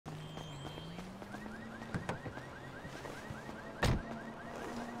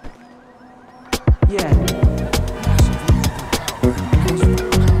Michael?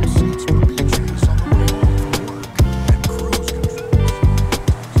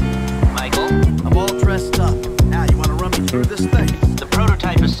 I'm all dressed up. Now, you want to run me through this thing? The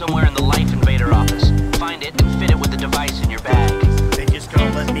prototype is somewhere in the Life Invader office. Find it and fit it with the device in your bag. They just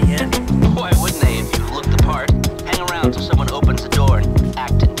gonna let me in? Why wouldn't they if you look the part? Hang around till someone opens the door and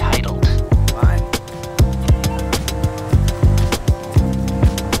act entitled. Fine.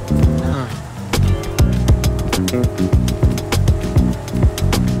 Shit!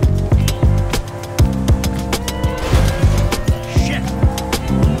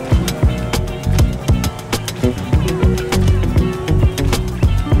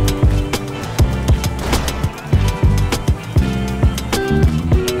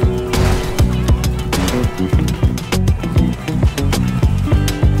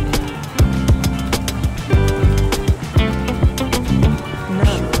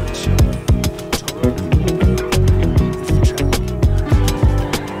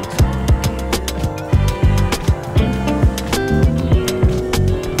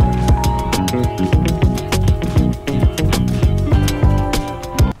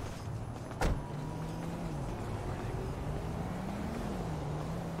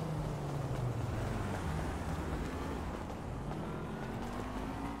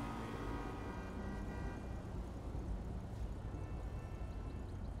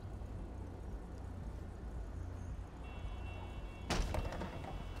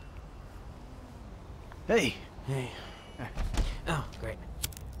 Hey. Hey. Oh, great.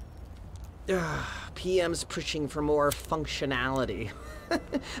 PM's pushing for more functionality.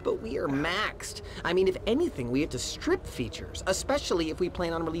 But we are maxed. I mean, if anything, we have to strip features, especially if we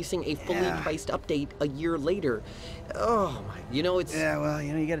plan on releasing a fully priced update a year later. Oh, my, you know, it's... Yeah, well,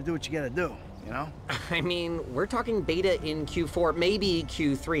 you know, you gotta do what you gotta do, you know? I mean, we're talking beta in Q4, maybe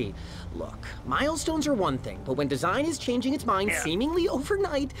Q3. Look, milestones are one thing, but when design is changing its mind seemingly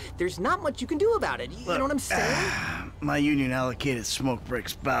overnight, there's not much you can do about it. You know what I'm saying? My union allocated smoke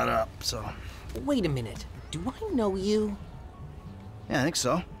breaks about up, so... Wait a minute. Do I know you? Yeah, I think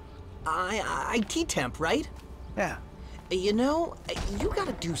so. IT temp, right? Yeah. You know, you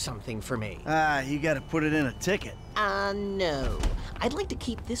gotta do something for me. You gotta put it in a ticket. No. I'd like to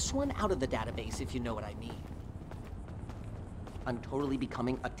keep this one out of the database, if you know what I mean. I'm totally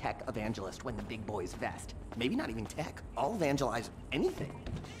becoming a tech evangelist when the big boys vest. Maybe not even tech. I'll evangelize anything.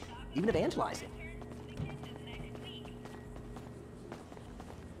 Even evangelizing.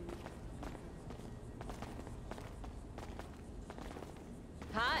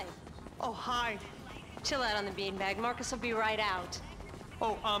 Hi. Oh, hi. Chill out on the beanbag. Marcus will be right out.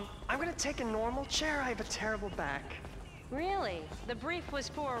 Oh, I'm gonna take a normal chair. I have a terrible back. Really? The brief was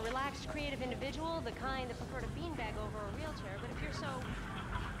for a relaxed, creative individual, the kind that preferred a beanbag over a wheelchair, but if you're so...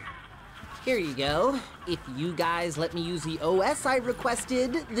 Here you go. If you guys let me use the OS I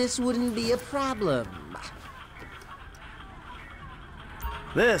requested, this wouldn't be a problem.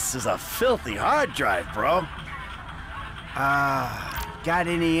 This is a filthy hard drive, bro. Got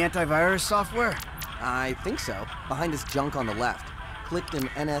any antivirus software? I think so. Behind this junk on the left. Clicked an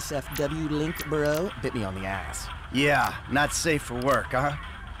NSFW link, bro. Bit me on the ass. Yeah, not safe for work, huh?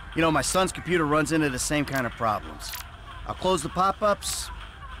 You know, my son's computer runs into the same kind of problems. I'll close the pop-ups,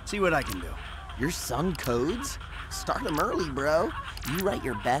 see what I can do. Your son codes? Start him early, bro. You write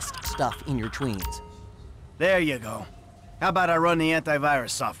your best stuff in your tweens. There you go. How about I run the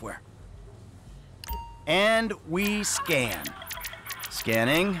antivirus software? And we scan.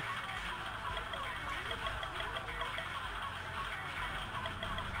 Scanning.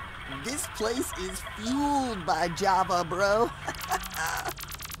 This place is fueled by Java, bro.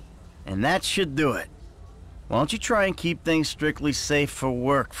 And that should do it. Why don't you try and keep things strictly safe for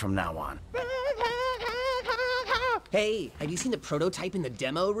work from now on? Hey, have you seen the prototype in the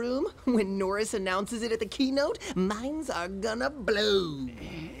demo room? When Norris announces it at the keynote, minds are gonna blow.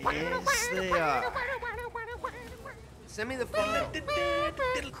 Yes, they are. Send me the file.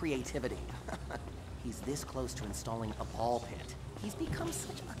 Creativity. He's this close to installing a ball pit. He's become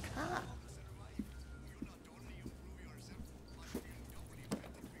such a cop.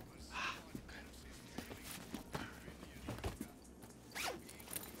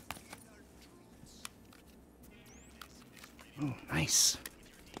 Oh, nice.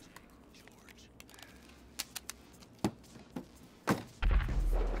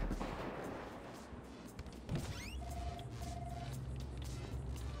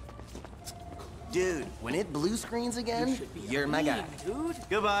 Dude, when it blue screens again, you're my guy. Dude.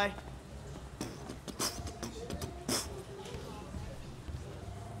 Goodbye.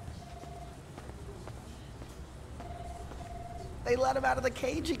 They let him out of the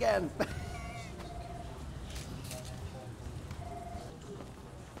cage again.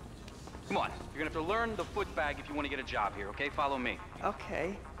 have to learn the foot bag if you want to get a job here, okay? Follow me.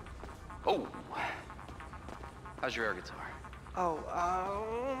 Okay. Oh. How's your air guitar? Oh,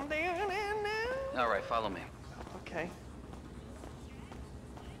 All right, follow me. okay.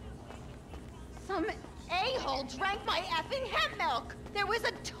 Some a-hole drank my effing hemp milk! There was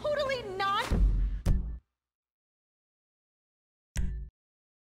a totally non...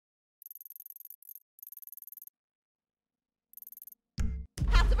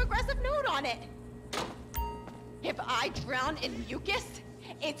 passive-aggressive note on it! If I drown in mucus,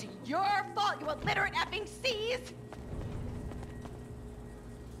 it's your fault, you illiterate effing C's!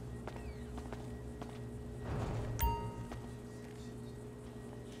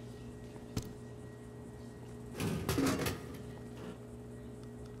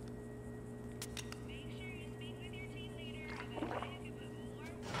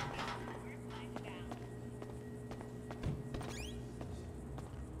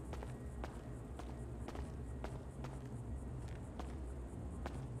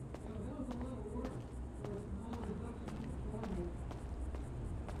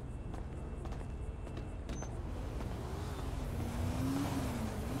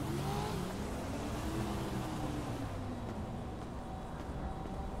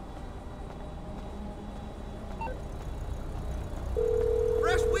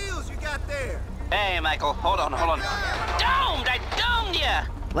 Fresh wheels you got there! Hey, Michael, hold on. Domed! I domed ya!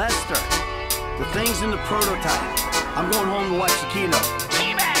 Lester, the thing's in the prototype. I'm going home to watch the keynote.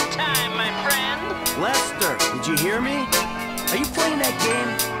 Payback time, my friend! Lester, did you hear me? Are you playing that game?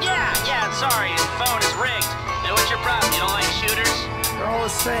 Yeah, sorry, his phone is rigged. Now, what's your problem? You don't like shooters? They're all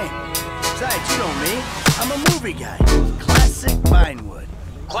the same. Besides, you know me. I'm a movie guy. Classic Vinewood.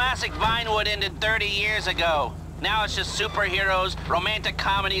 Classic Vinewood ended 30 years ago. Now it's just superheroes, romantic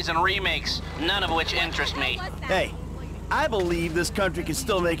comedies, and remakes, none of which interest me. Hey, I believe this country can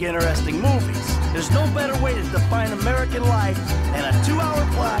still make interesting movies. There's no better way to define American life than a 2-hour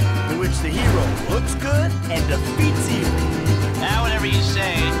plot in which the hero looks good and defeats evil. Now, whatever you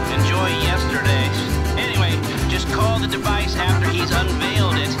say, enjoy yesterday. Anyway, just call the device after he's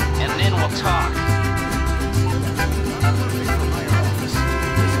unveiled it, and then we'll talk.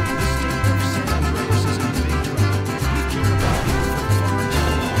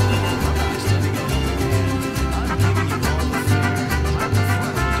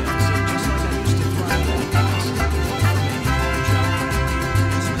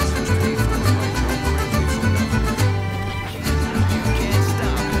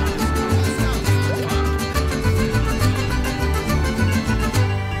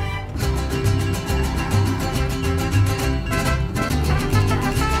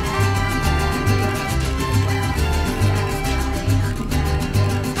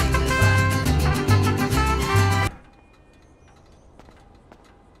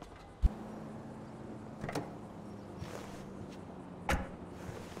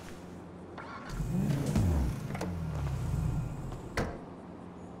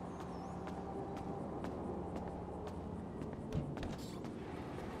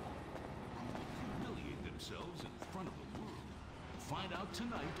 Find out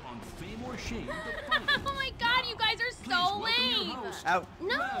tonight on Fame or Shame. Oh my God, you guys are so lame. Out.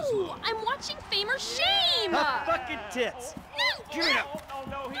 No, I'm watching Fame or Shame. Fucking tits. No. Give it up.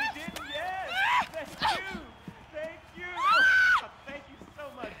 No, he didn't. Yes. Thank you. Thank you. Oh, thank you so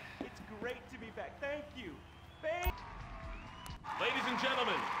much. It's great to be back. Thank you. Ladies and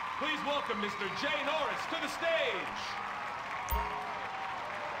gentlemen, please welcome Mr. Jay Norris to the stage.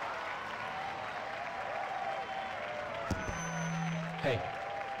 Hey,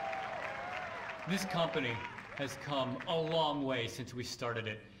 this company has come a long way since we started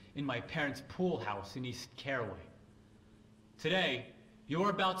it in my parents' pool house in East Caraway. Today, you're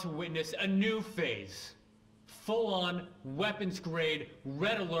about to witness a new phase. Full-on, weapons-grade,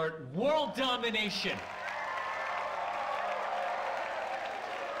 red alert, world domination.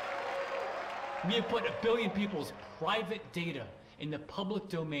 We have put 1 billion people's private data in the public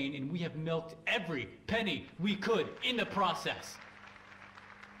domain, and we have milked every penny we could in the process.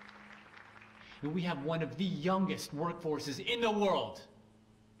 And we have one of the youngest workforces in the world.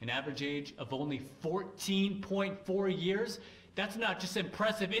 An average age of only 14.4 years. That's not just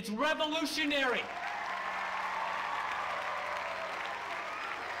impressive, it's revolutionary!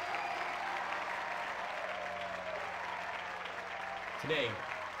 Today,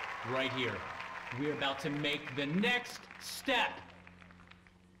 right here, we're about to make the next step.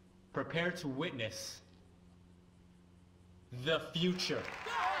 Prepare to witness the future.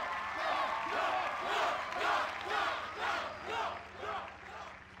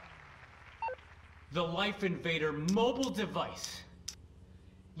 The Life Invader mobile device.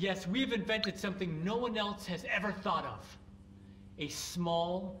 Yes, we've invented something no one else has ever thought of. A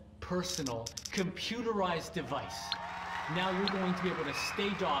small, personal, computerized device. Now you're going to be able to stay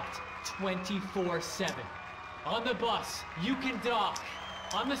docked 24/7. On the bus, you can dock.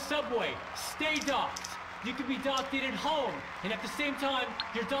 On the subway, stay docked. You can be docked in at home, and at the same time,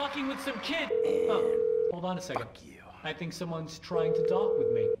 you're docking with some kid. Oh, hold on a second. Fuck you. I think someone's trying to dock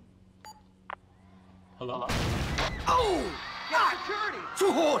with me. Hello? Oh! Get security!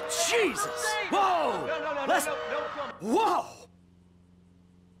 Oh, Jesus! Whoa! No, come. Whoa!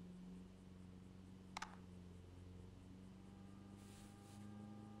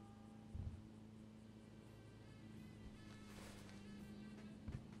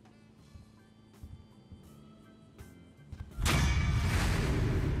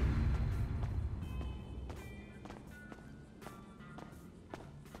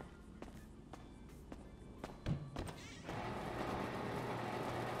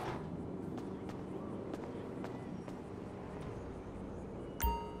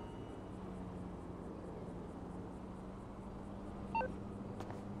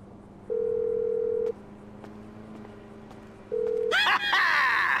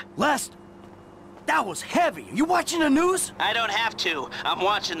 Lester, that was heavy. Are you watching the news? I don't have to. I'm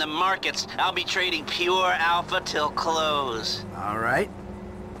watching the markets. I'll be trading pure alpha till close. All right.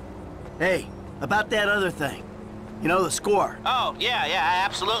 Hey, about that other thing. You know, the score. Oh, yeah,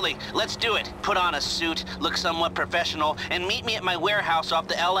 absolutely. Let's do it. Put on a suit, look somewhat professional, and meet me at my warehouse off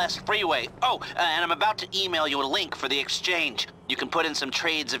the LS freeway. Oh, and I'm about to email you a link for the exchange. You can put in some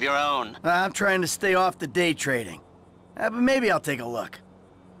trades of your own. I'm trying to stay off the day trading. But maybe I'll take a look.